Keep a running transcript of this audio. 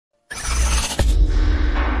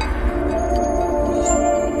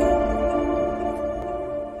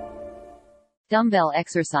Dumbbell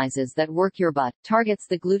exercises that work your butt, targets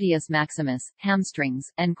the gluteus maximus, hamstrings,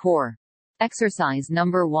 and core. Exercise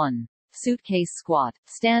number 1. Suitcase squat.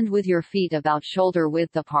 Stand with your feet about shoulder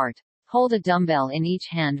width apart. Hold a dumbbell in each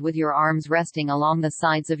hand with your arms resting along the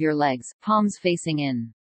sides of your legs, palms facing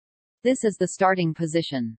in. This is the starting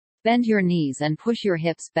position. Bend your knees and push your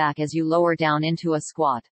hips back as you lower down into a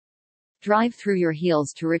squat. Drive through your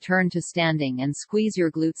heels to return to standing and squeeze your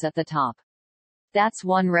glutes at the top. That's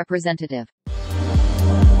one representative.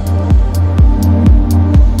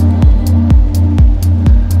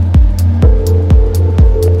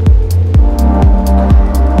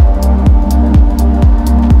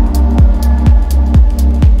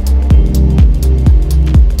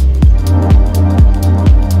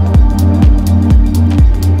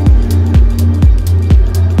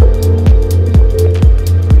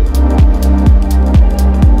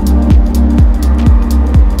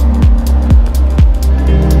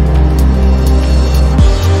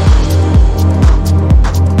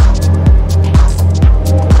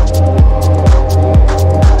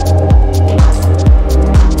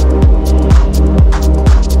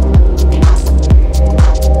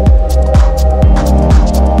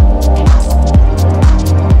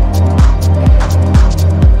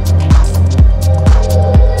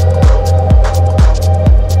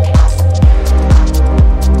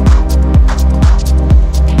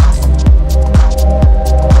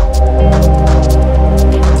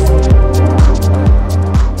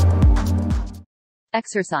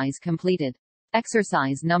 Exercise completed.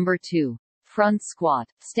 Exercise number 2. Front squat.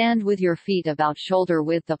 Stand with your feet about shoulder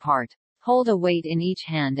width apart. Hold a weight in each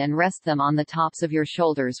hand and rest them on the tops of your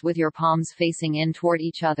shoulders with your palms facing in toward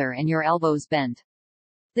each other and your elbows bent.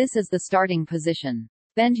 This is the starting position.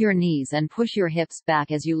 Bend your knees and push your hips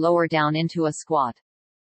back as you lower down into a squat.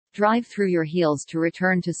 Drive through your heels to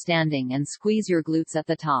return to standing and squeeze your glutes at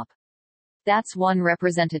the top. That's one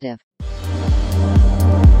representative.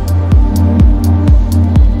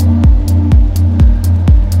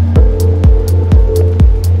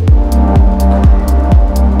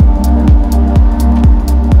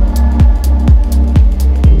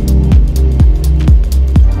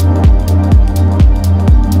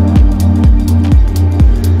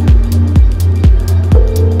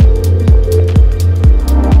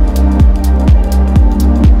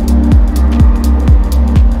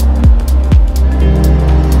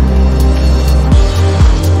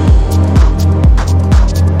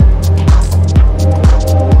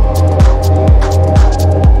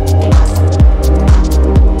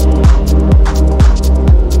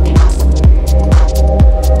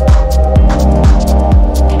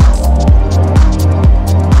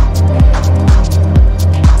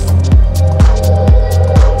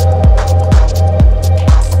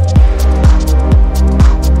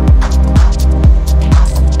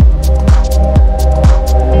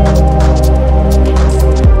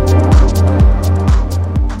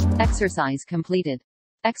 Exercise completed.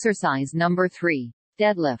 Exercise number 3.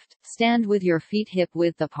 Deadlift. Stand with your feet hip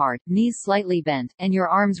width apart, knees slightly bent, and your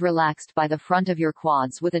arms relaxed by the front of your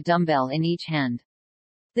quads with a dumbbell in each hand.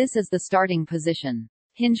 This is the starting position.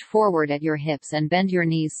 Hinge forward at your hips and bend your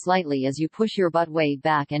knees slightly as you push your butt way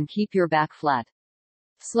back and keep your back flat.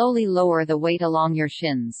 Slowly lower the weight along your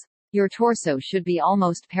shins. Your torso should be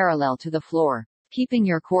almost parallel to the floor. Keeping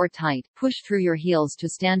your core tight, push through your heels to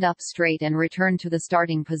stand up straight and return to the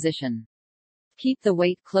starting position. Keep the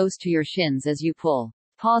weight close to your shins as you pull.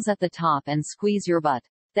 Pause at the top and squeeze your butt.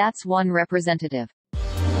 That's one representative.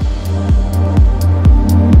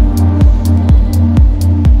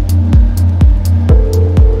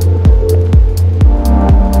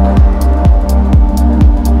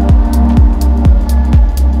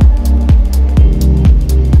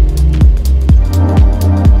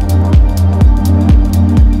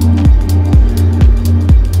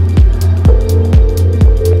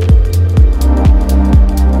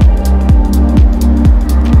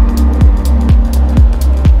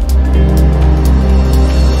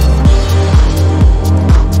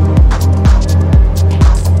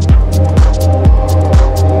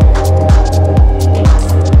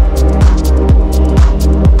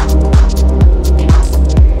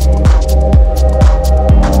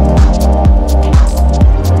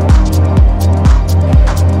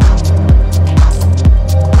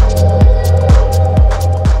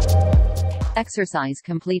 Exercise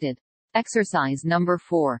completed. Exercise number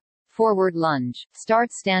 4. Forward lunge.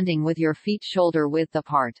 Start standing with your feet shoulder width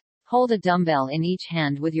apart. Hold a dumbbell in each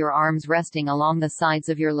hand with your arms resting along the sides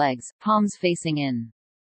of your legs, palms facing in.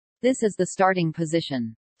 This is the starting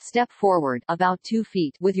position. Step forward about 2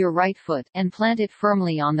 feet with your right foot and plant it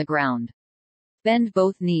firmly on the ground. Bend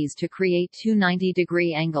both knees to create two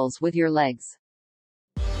 90-degree angles with your legs.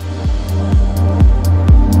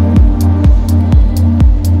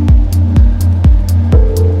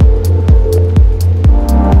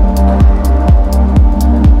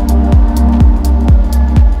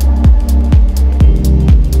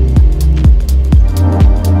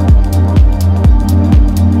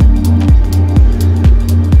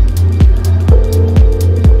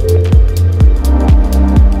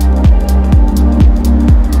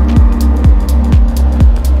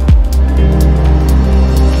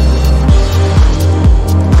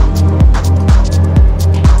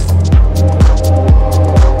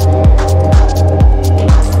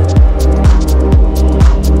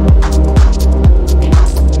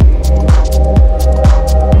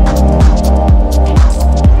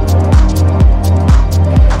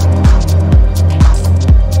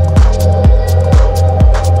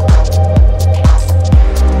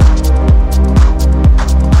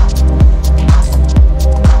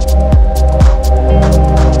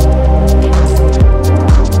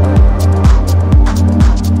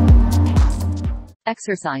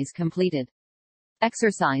 Exercise completed.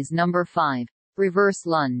 Exercise number 5. Reverse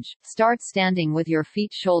lunge. Start standing with your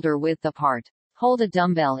feet shoulder width apart. Hold a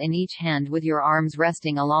dumbbell in each hand with your arms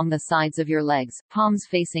resting along the sides of your legs, palms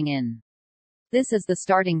facing in. This is the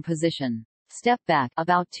starting position. Step back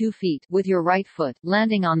about 2 feet with your right foot,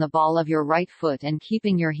 landing on the ball of your right foot and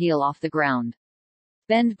keeping your heel off the ground.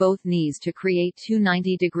 Bend both knees to create two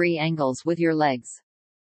 90-degree angles with your legs.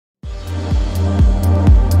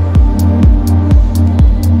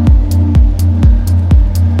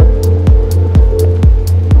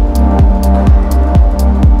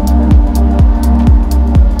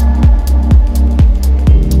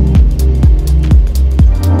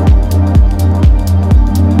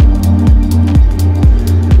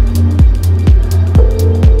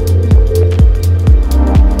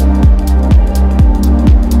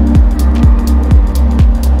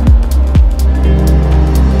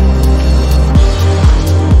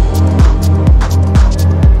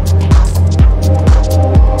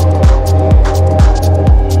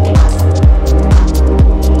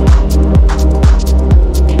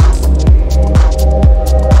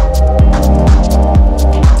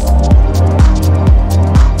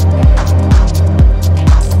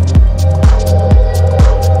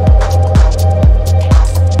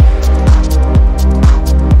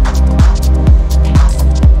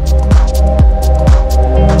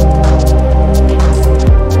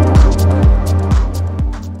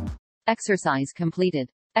 Exercise completed.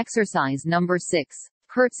 Exercise number 6.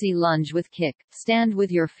 Curtsy lunge with kick. Stand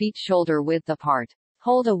with your feet shoulder width apart.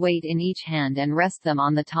 Hold a weight in each hand and rest them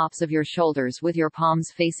on the tops of your shoulders with your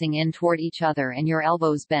palms facing in toward each other and your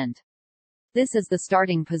elbows bent. This is the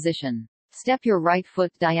starting position. Step your right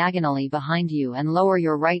foot diagonally behind you and lower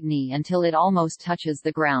your right knee until it almost touches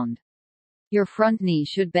the ground. Your front knee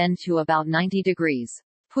should bend to about 90 degrees.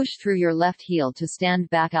 Push through your left heel to stand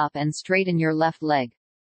back up and straighten your left leg.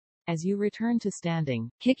 As you return to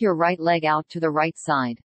standing, kick your right leg out to the right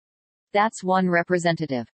side. That's one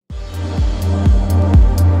representative.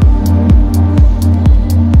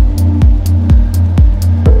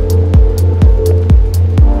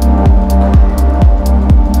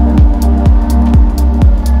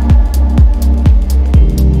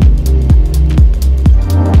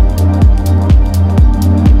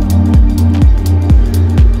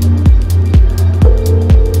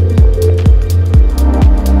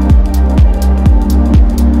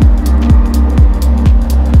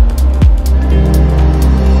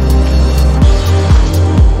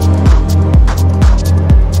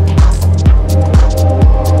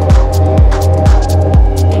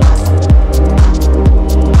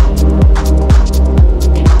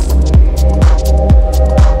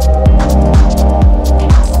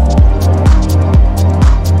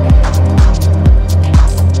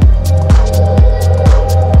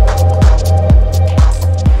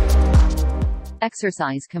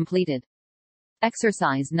 Exercise completed.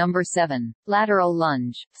 Exercise number 7. Lateral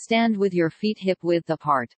lunge. Stand with your feet hip width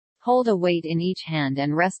apart. Hold a weight in each hand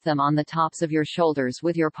and rest them on the tops of your shoulders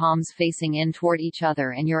with your palms facing in toward each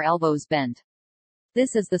other and your elbows bent.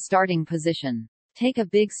 This is the starting position. Take a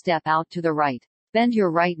big step out to the right. Bend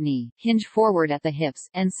your right knee, hinge forward at the hips,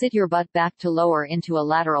 and sit your butt back to lower into a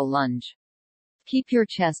lateral lunge. Keep your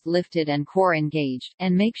chest lifted and core engaged,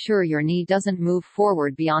 and make sure your knee doesn't move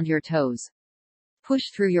forward beyond your toes.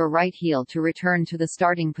 Push through your right heel to return to the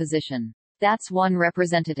starting position. That's one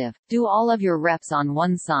representative. Do all of your reps on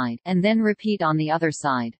one side, and then repeat on the other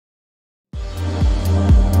side.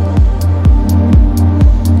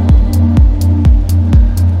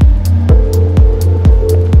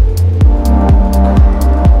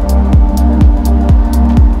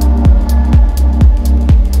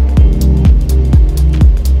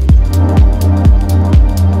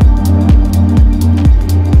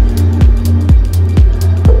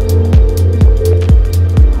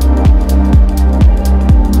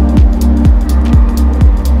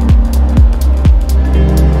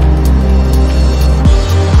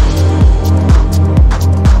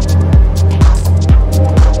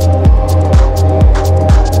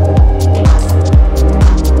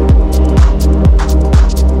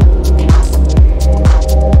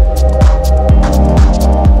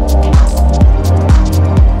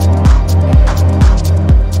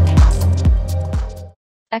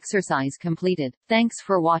 Exercise completed. Thanks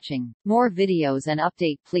for watching. More videos and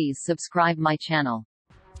update, please subscribe my channel.